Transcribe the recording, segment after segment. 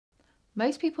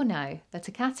Most people know that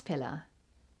a caterpillar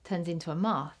turns into a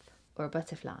moth or a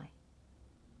butterfly.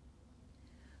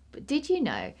 But did you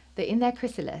know that in their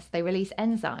chrysalis they release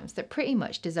enzymes that pretty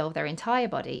much dissolve their entire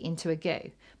body into a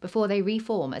goo before they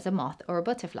reform as a moth or a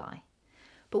butterfly?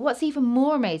 But what's even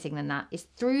more amazing than that is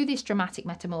through this dramatic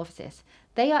metamorphosis,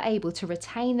 they are able to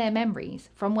retain their memories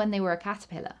from when they were a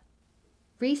caterpillar.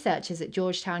 Researchers at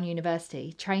Georgetown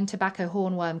University trained tobacco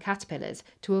hornworm caterpillars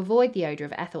to avoid the odour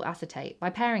of ethyl acetate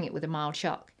by pairing it with a mild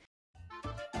shock.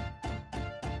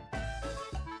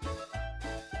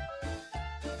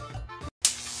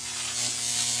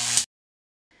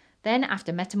 Then,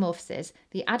 after metamorphosis,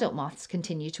 the adult moths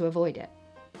continue to avoid it.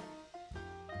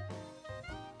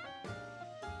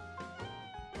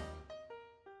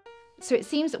 So it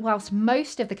seems that whilst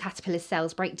most of the caterpillar's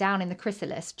cells break down in the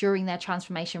chrysalis during their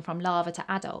transformation from larva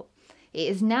to adult, it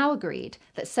is now agreed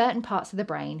that certain parts of the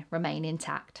brain remain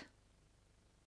intact.